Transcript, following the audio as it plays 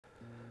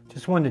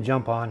Just wanted to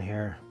jump on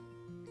here.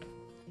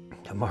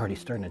 I'm already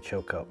starting to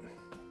choke up.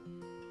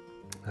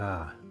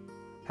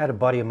 Had a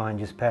buddy of mine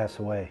just pass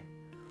away.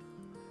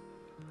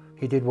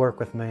 He did work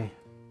with me.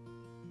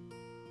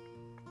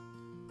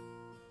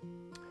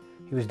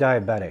 He was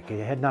diabetic.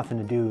 It had nothing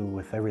to do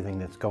with everything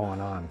that's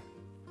going on.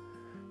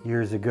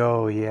 Years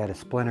ago, he had a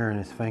splinter in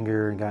his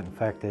finger and got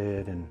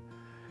infected, and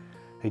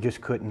they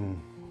just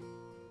couldn't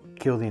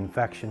kill the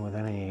infection with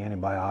any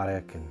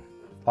antibiotic, and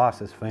lost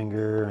his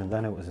finger, and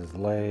then it was his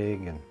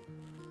leg, and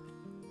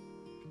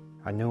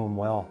I knew him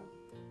well.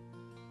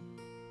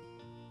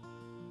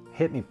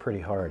 Hit me pretty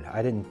hard.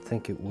 I didn't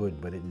think it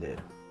would, but it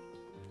did.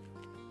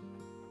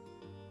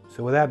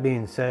 So with that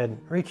being said,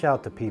 reach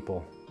out to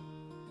people.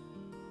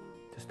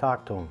 Just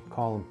talk to them,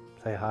 call them,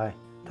 say hi,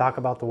 talk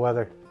about the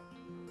weather,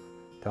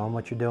 tell them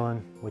what you're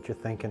doing, what you're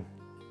thinking.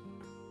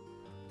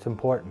 It's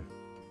important.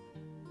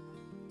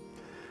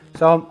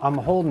 So I'm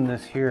holding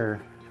this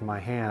here in my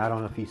hand. I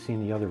don't know if you've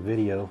seen the other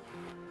video.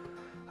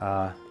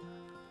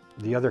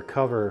 The other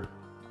cover,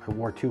 I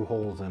wore 2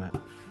 holes in it,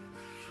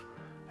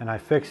 and I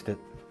fixed it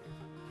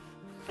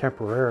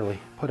temporarily.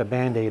 Put a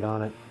band-aid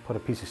on it, put a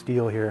piece of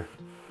steel here.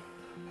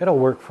 It'll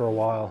work for a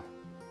while.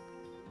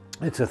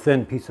 It's a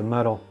thin piece of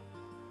metal.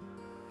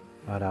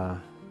 But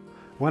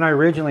when I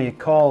originally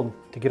called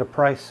to get a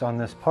price on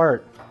this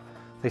part,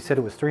 they said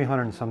it was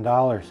 $300 and some.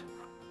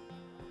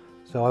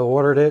 So I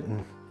ordered it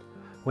and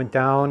went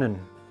down, and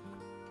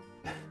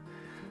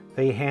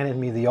they handed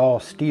me the all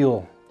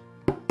steel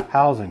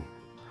housing.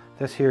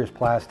 This here is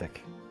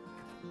plastic.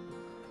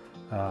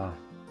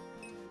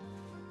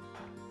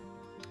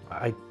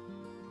 I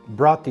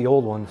brought the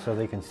old one so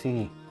they can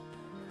see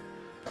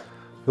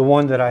the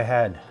one that I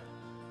had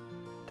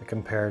to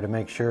compare to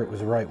make sure it was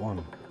the right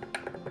one.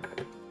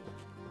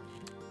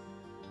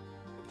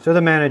 So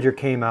the manager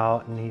came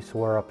out and he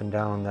swore up and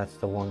down that's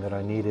the one that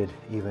I needed,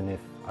 even if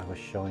I was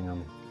showing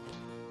him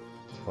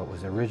what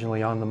was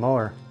originally on the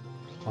mower,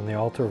 on the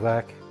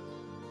Ultravac.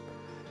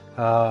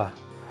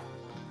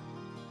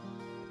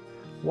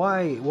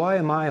 Why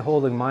am I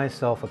holding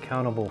myself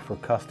accountable for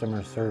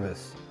customer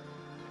service?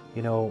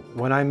 You know,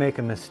 when I make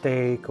a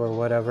mistake or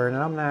whatever, and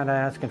I'm not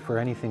asking for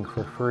anything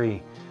for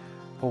free,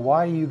 but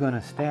why are you going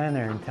to stand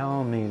there and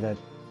tell me that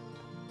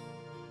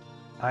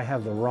I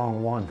have the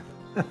wrong one?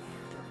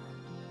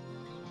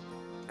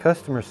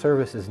 Customer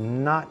service is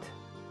not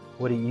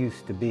what it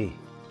used to be.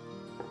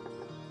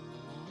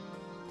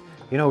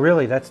 You know,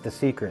 really, that's the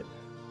secret.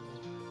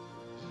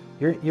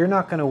 You're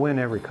not going to win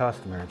every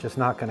customer. It's just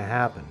not going to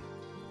happen.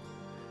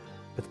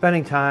 But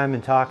spending time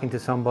and talking to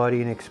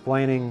somebody and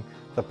explaining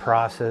the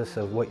process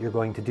of what you're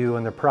going to do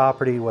on their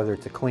property, whether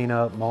it's a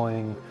cleanup,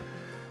 mowing,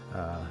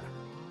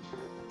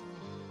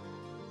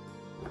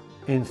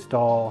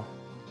 install,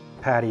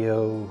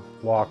 patio,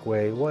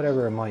 walkway,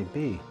 whatever it might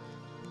be.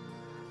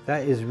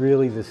 That is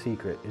really the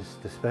secret, is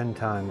to spend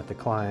time with the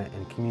client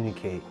and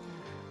communicate,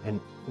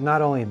 and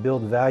not only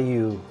build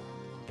value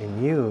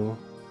in you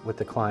with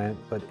the client,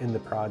 but in the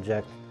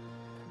project.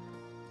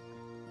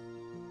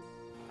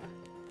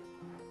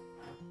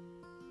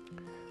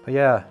 But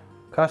yeah,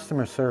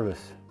 customer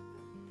service.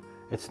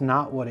 It's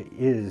not what it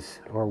is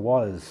or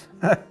was.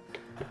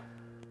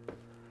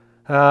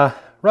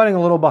 Running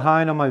a little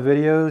behind on my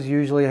videos.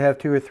 Usually I have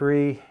 2 or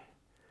 3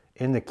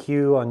 in the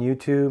queue on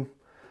YouTube.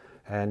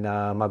 And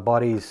my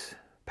buddy's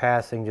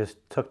passing just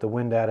took the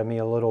wind out of me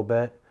a little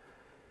bit.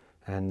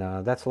 And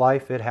that's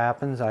life. It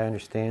happens. I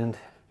understand.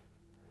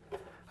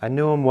 I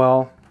knew him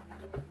well.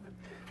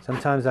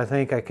 Sometimes I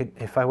think I could,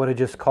 if I would have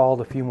just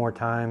called a few more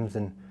times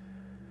and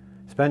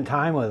spent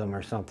time with him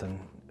or something.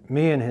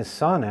 Me and his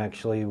son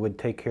actually would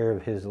take care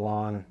of his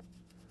lawn,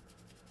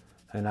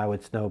 and I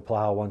would snow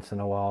plow once in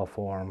a while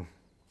for him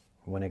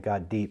when it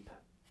got deep.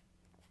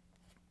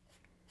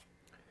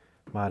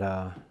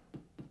 But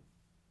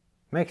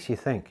makes you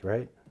think,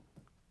 right?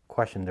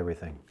 Questioned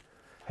everything.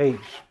 Hey,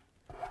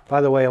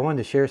 by the way, I wanted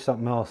to share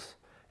something else,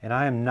 and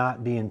I am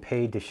not being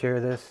paid to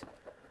share this.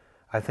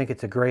 I think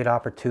it's a great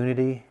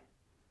opportunity.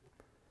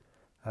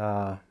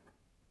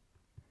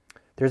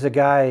 There's a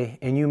guy,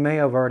 and you may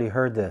have already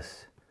heard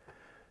this.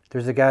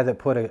 There's a guy that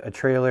put a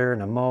trailer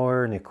and a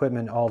mower and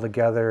equipment all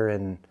together,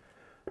 and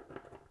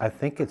I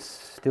think it's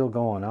still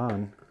going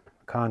on,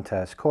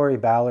 contest. Corey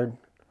Ballard,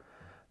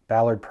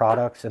 Ballard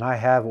Products, and I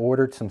have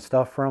ordered some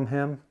stuff from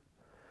him.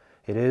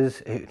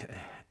 I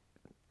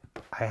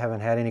haven't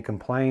had any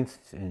complaints,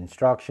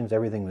 instructions,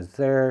 everything was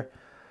there.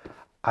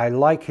 I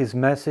like his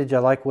message, I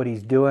like what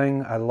he's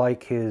doing, I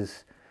like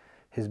his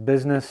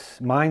business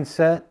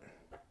mindset.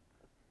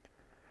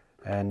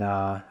 And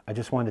I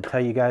just wanted to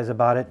tell you guys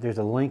about it. There's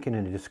a link in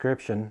the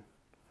description.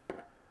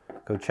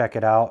 Go check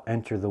it out.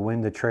 Enter the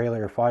win the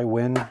trailer. If I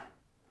win,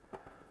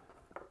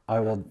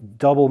 I will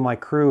double my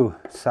crew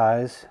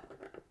size.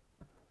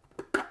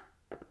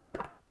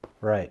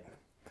 Right.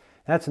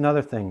 That's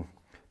another thing.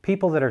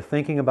 People that are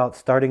thinking about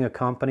starting a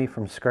company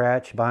from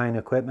scratch, buying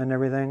equipment and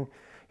everything,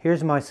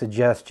 here's my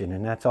suggestion,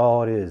 and that's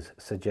all it is,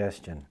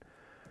 suggestion.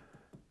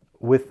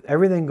 With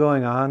everything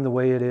going on the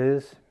way it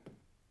is,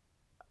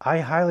 I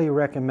highly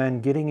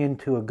recommend getting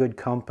into a good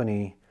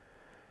company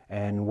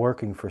and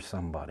working for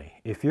somebody.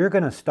 If you're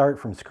going to start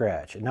from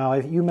scratch, now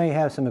if you may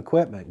have some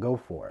equipment, go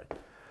for it.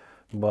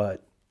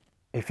 But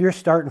if you're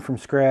starting from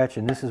scratch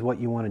and this is what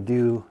you want to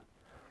do,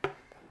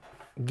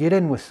 get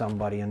in with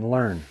somebody and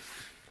learn.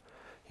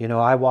 You know,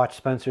 I watch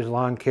Spencer's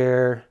Lawn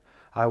Care,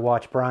 I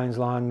watch Brian's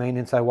Lawn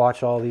Maintenance, I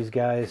watch all these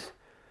guys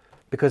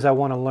because I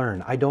want to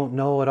learn. I don't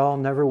know it all,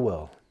 never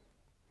will.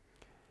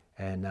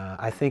 And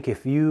I think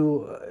if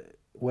you,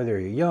 whether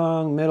you're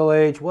young,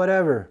 middle-aged,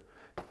 whatever,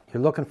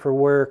 you're looking for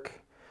work,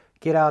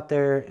 get out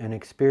there and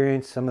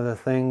experience some of the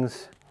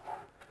things.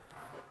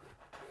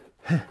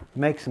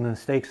 Make some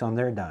mistakes on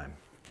their dime.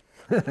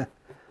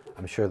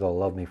 I'm sure they'll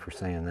love me for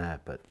saying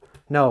that, but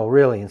no,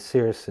 really, in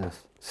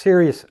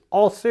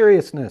all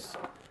seriousness,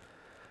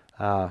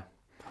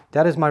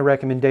 that is my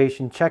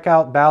recommendation. Check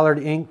out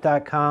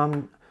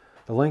ballardinc.com.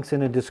 The link's in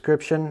the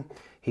description.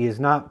 He is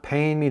not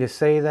paying me to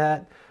say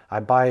that. I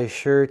buy his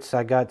shirts.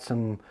 I got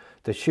the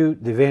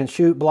advanced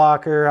shoot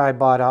blocker. I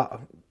bought a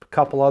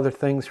couple other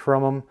things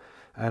from him,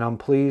 and I'm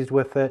pleased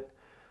with it.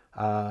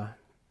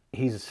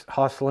 He's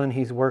hustling.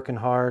 He's working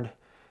hard,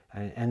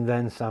 and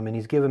then some. And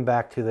he's giving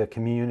back to the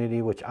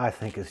community, which I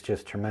think is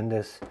just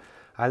tremendous.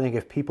 I think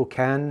if people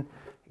can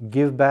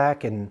give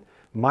back, and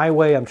my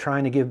way I'm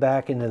trying to give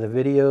back into the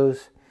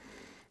videos,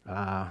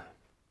 I'm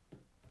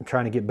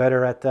trying to get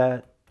better at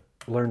that,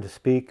 learn to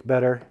speak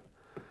better,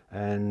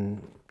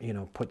 and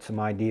put some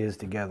ideas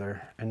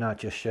together and not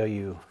just show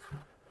you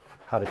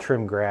how to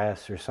trim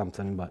grass or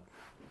something, but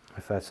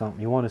if that's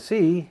something you want to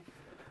see,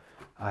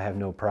 I have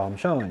no problem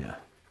showing you.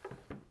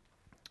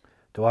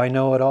 Do I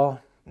know it all?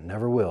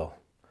 Never will.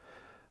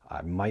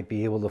 I might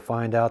be able to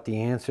find out the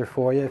answer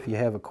for you if you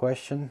have a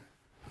question.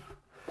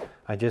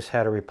 I just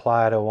had a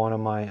reply to one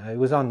of it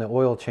was on the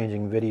oil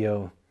changing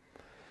video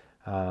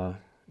about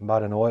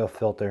an oil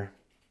filter.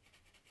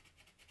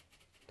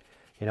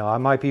 I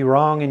might be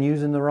wrong in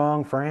using the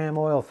wrong Fram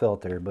oil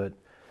filter, but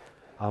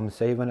I'm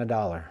saving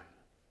 $1.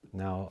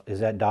 Now,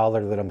 is that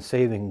 $1 that I'm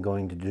saving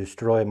going to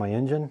destroy my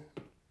engine?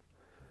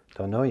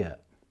 Don't know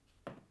yet.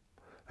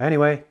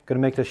 Anyway, going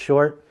to make this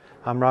short.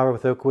 I'm Robert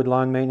with Oakwood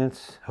Lawn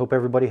Maintenance. Hope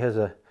everybody has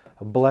a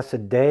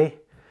blessed day.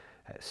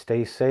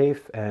 Stay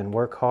safe and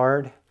work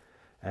hard.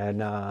 And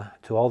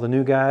to all the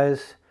new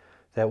guys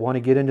that want to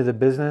get into the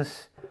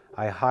business,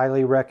 I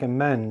highly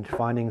recommend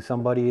finding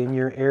somebody in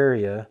your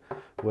area,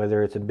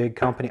 whether it's a big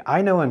company.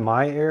 I know in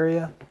my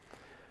area,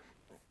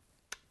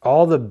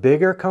 all the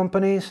bigger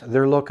companies,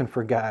 they're looking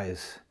for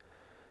guys.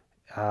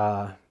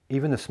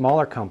 Even the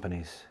smaller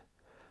companies.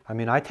 I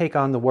mean, I take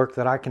on the work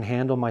that I can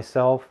handle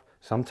myself.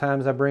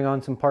 Sometimes I bring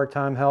on some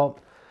part-time help,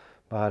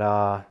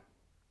 but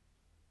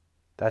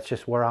that's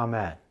just where I'm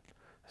at.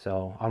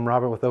 So I'm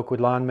Robert with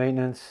Oakwood Lawn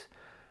Maintenance.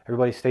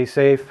 Everybody stay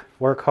safe,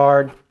 work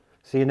hard.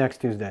 See you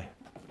next Tuesday.